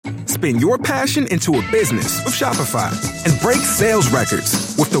Spin your passion into a business with Shopify and break sales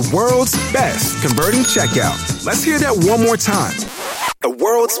records with the world's best converting checkout. Let's hear that one more time. The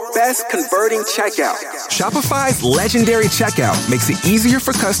world's best converting checkout. Shopify's legendary checkout makes it easier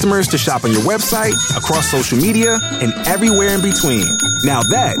for customers to shop on your website, across social media, and everywhere in between. Now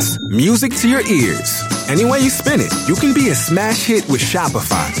that's music to your ears. Any way you spin it, you can be a smash hit with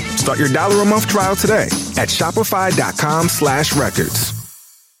Shopify. Start your $1 a month trial today at shopify.com/records.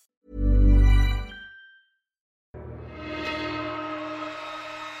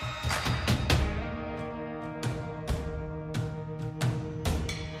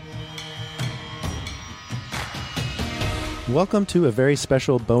 Welcome to a very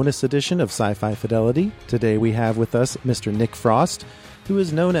special bonus edition of Sci-Fi Fidelity. Today we have with us Mr. Nick Frost, who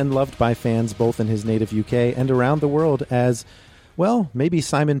is known and loved by fans both in his native UK and around the world as, well, maybe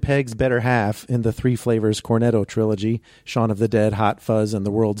Simon Pegg's better half in the Three Flavors Cornetto trilogy, Shaun of the Dead, Hot Fuzz, and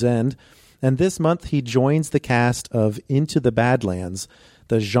The World's End. And this month he joins the cast of Into the Badlands,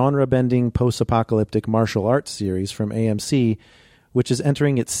 the genre-bending post-apocalyptic martial arts series from AMC, which is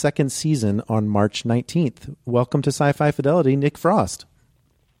entering its second season on March 19th. Welcome to Sci-Fi Fidelity, Nick Frost.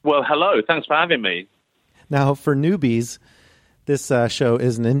 Well, hello. Thanks for having me. Now, for newbies, this show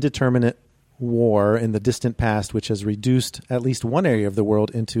is an indeterminate war in the distant past, which has reduced at least one area of the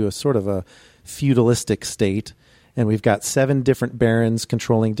world into a sort of a feudalistic state. And we've got 7 different barons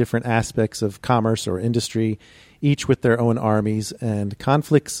controlling different aspects of commerce or industry, each with their own armies, and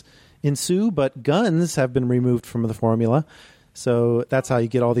conflicts ensue, but guns have been removed from the formula. So that's how you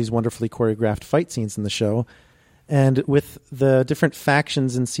get all these wonderfully choreographed fight scenes in the show. And with the different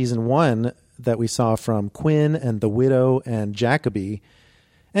factions in season 1 that we saw from Quinn and the Widow and Jacoby,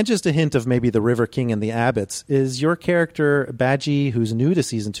 and just a hint of maybe the River King and the Abbots, is your character, Badgie, who's new to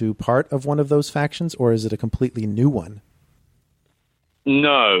season 2, part of one of those factions, or is it a completely new one?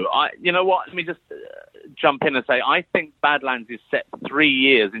 No. You know what? Let me just jump in and say, I think Badlands is set 3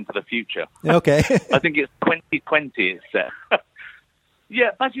 years into the future. Okay. I think it's 2020 it's set.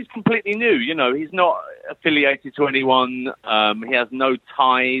 Yeah, Badgie's completely new. You know, he's not affiliated to anyone. He has no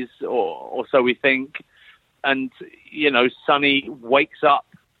ties, or so we think. And, you know, Sonny wakes up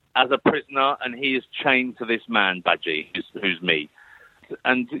as a prisoner and he is chained to this man, Badgie, who's me.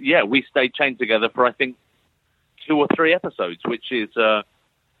 And, yeah, we stayed chained together for, I think, 2 or 3 episodes, which is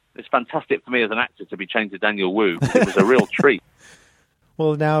it's fantastic for me as an actor to be chained to Daniel Wu. It was a real treat.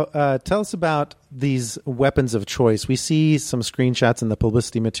 Well, now, tell us about these weapons of choice. We see some screenshots in the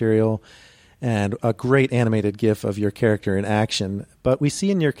publicity material and a great animated GIF of your character in action. But we see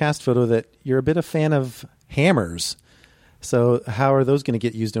in your cast photo that you're a bit a fan of hammers. So how are those going to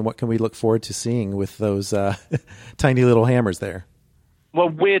get used, and what can we look forward to seeing with those tiny little hammers there? Well,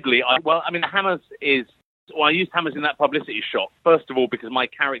 weirdly, hammers is... Well, I used hammers in that publicity shot, first of all, because my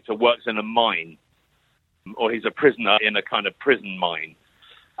character works in a mine, or he's a prisoner in a kind of prison mine.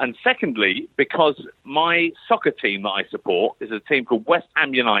 And secondly, because my soccer team that I support is a team called West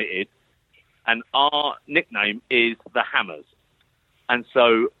Ham United, and our nickname is the Hammers. And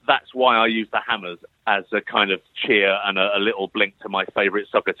so that's why I use the Hammers as a kind of cheer and a little blink to my favorite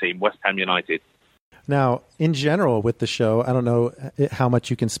soccer team, West Ham United. Now, in general with the show, I don't know how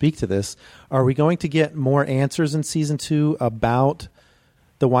much you can speak to this. Are we going to get more answers in season 2 about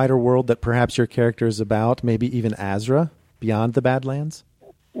the wider world that perhaps your character is about, maybe even Azra, beyond the Badlands?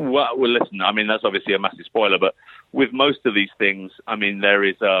 Well, listen, I mean, that's obviously a massive spoiler, but with most of these things, I mean, there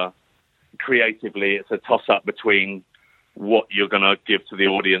is creatively, it's a toss-up between what you're going to give to the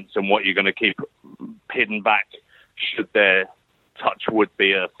audience and what you're going to keep hidden back should there, touch wood,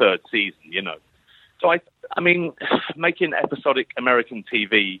 be a 3rd season, you know. So, I mean, making episodic American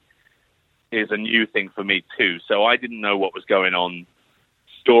TV is a new thing for me, too. So I didn't know what was going on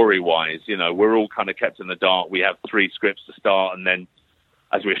story-wise. You know, we're all kind of kept in the dark. We have 3 scripts to start, and then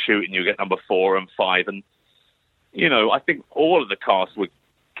as we're shooting, you get number 4 and 5. And, you know, I think all of the cast were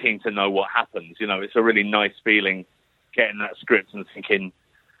keen to know what happens. You know, it's a really nice feeling getting that script and thinking,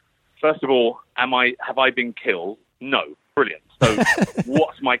 first of all, have I been killed? No. Brilliant. So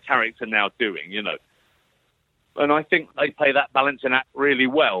what's my character now doing, you know? And I think they play that balancing act really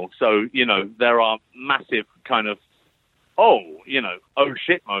well. So, you know, there are massive kind of, oh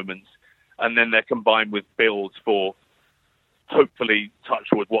shit moments. And then they're combined with builds for hopefully, touch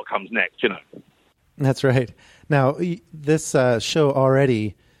wood, what comes next, you know. That's right. Now, this show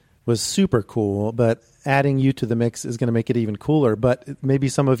already was super cool, but adding you to the mix is going to make it even cooler. But maybe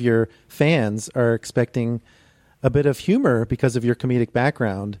some of your fans are expecting a bit of humor because of your comedic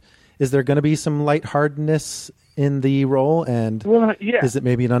background. Is there going to be some lightheartedness in the role? And is it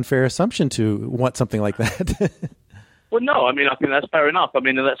maybe an unfair assumption to want something like that? Well, no, I mean, I think that's fair enough. I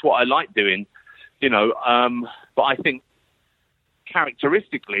mean, and that's what I like doing, but I think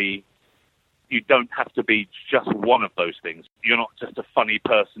characteristically, you don't have to be just one of those things. You're not just a funny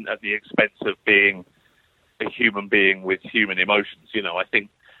person at the expense of being a human being with human emotions. I think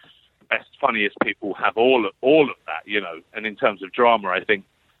the best, funniest people have all of that, and in terms of drama, I think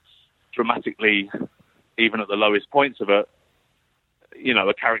dramatically, even at the lowest points of it,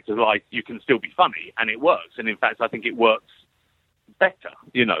 a character's life, you can still be funny, and it works. And in fact, I think it works better.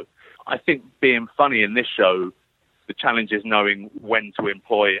 I think being funny in this show, the challenge is knowing when to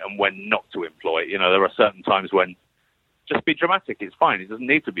employ and when not to employ. There are certain times when just be dramatic. It's fine. It doesn't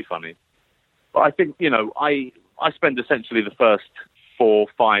need to be funny. But I think, I spend essentially the first 4,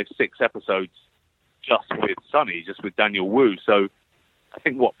 5, 6 episodes just with Sonny, just with Daniel Wu. So I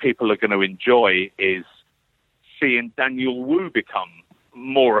think what people are going to enjoy is seeing Daniel Wu become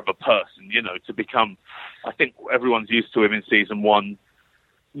more of a person, to become, I think everyone's used to him in season 1.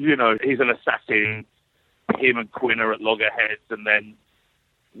 He's an assassin. Him and Quinn are at loggerheads, and then,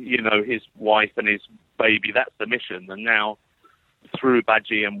 his wife and his baby, that's the mission. And now, through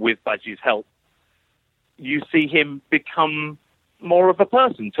Badgie and with Badgie's help, you see him become more of a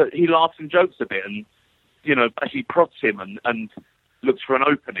person. So he laughs and jokes a bit, and, Badgie prods him and looks for an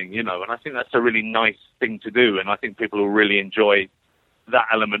opening, and I think that's a really nice thing to do, and I think people will really enjoy that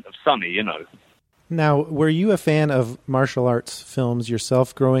element of Sonny, Now, were you a fan of martial arts films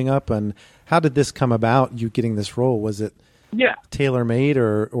yourself growing up, and how did this come about, you getting this role? Was it tailor-made,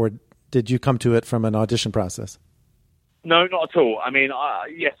 or did you come to it from an audition process? No, not at all. I mean,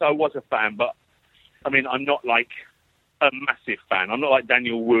 yes, I was a fan, but, I mean, I'm not like a massive fan. I'm not like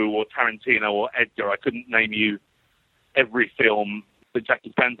Daniel Wu or Tarantino or Edgar. I couldn't name you every film that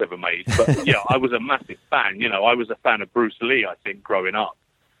Jackie Chan's ever made. But, yeah, I was a massive fan. I was a fan of Bruce Lee, I think, growing up.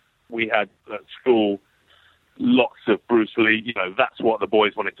 We had at school lots of Bruce Lee. That's what the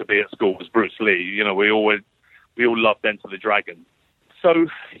boys wanted to be at school, was Bruce Lee. We all loved Enter the Dragon. So,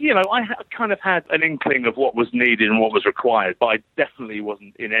 I kind of had an inkling of what was needed and what was required, but I definitely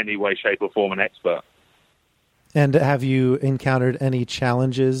wasn't in any way, shape, or form an expert. And have you encountered any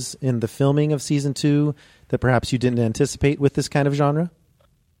challenges in the filming of season 2 that perhaps you didn't anticipate with this kind of genre?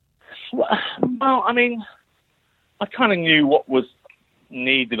 Well, I mean, I kind of knew what was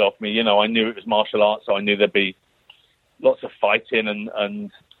needed of me. I knew it was martial arts, so I knew there'd be lots of fighting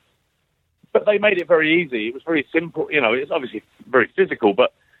but they made it very easy. It was very simple. It's obviously very physical,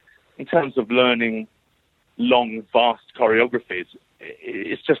 but in terms of learning long, vast choreographies,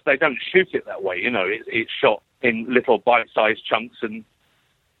 it's just they don't shoot it that way. It's shot in little bite-sized chunks, and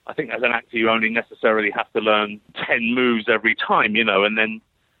I think as an actor you only necessarily have to learn 10 moves every time, and then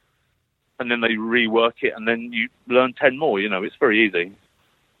they rework it, and then you learn 10 more. It's very easy.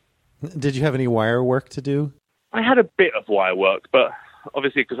 Did you have any wire work to do? I had a bit of wire work, but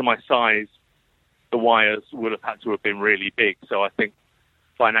obviously because of my size, the wires would have had to have been really big. So I think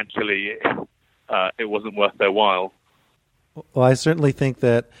financially it wasn't worth their while. Well, I certainly think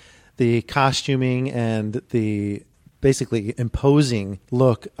that the costuming and the basically imposing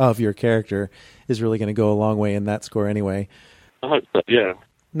look of your character is really going to go a long way in that score anyway. I hope so, yeah.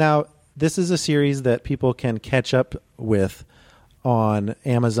 Now, this is a series that people can catch up with on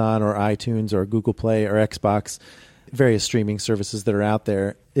Amazon or iTunes or Google Play or Xbox, various streaming services that are out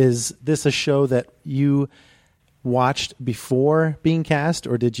there. Is this a show that you watched before being cast,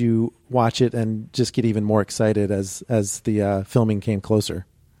 or did you watch it and just get even more excited as the filming came closer?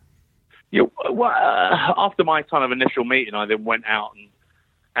 Yeah, well, after my kind of initial meeting, I then went out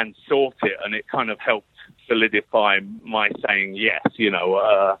and sought it, and it kind of helped solidify my saying yes.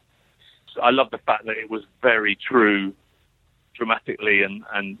 I love the fact that it was very true dramatically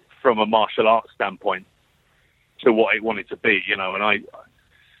and from a martial arts standpoint to what it wanted to be, and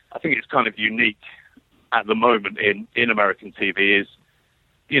I think it's kind of unique at the moment in American TV is,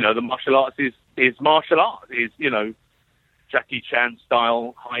 the martial arts is martial art, is, Jackie Chan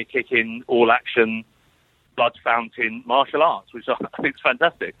style, high kicking, all action, blood fountain martial arts, which I think is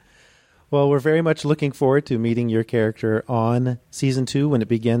fantastic. Well, we're very much looking forward to meeting your character on season 2 when it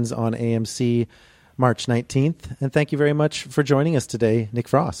begins on AMC March 19th. And thank you very much for joining us today, Nick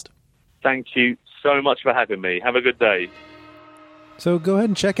Frost. Thank you so much for having me. Have a good day. So go ahead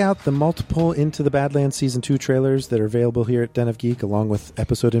and check out the multiple Into the Badlands Season 2 trailers that are available here at Den of Geek, along with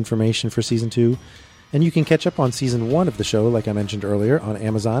episode information for Season 2. And you can catch up on Season 1 of the show, like I mentioned earlier, on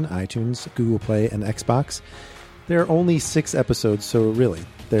Amazon, iTunes, Google Play, and Xbox. There are only 6 episodes, so really,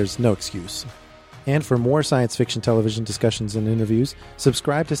 there's no excuse. And for more science fiction television discussions and interviews,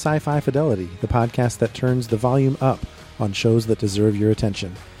 subscribe to Sci-Fi Fidelity, the podcast that turns the volume up on shows that deserve your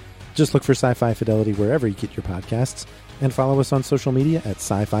attention. Just look for Sci-Fi Fidelity wherever you get your podcasts, and follow us on social media at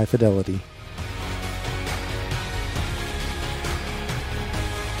Sci-Fi Fidelity.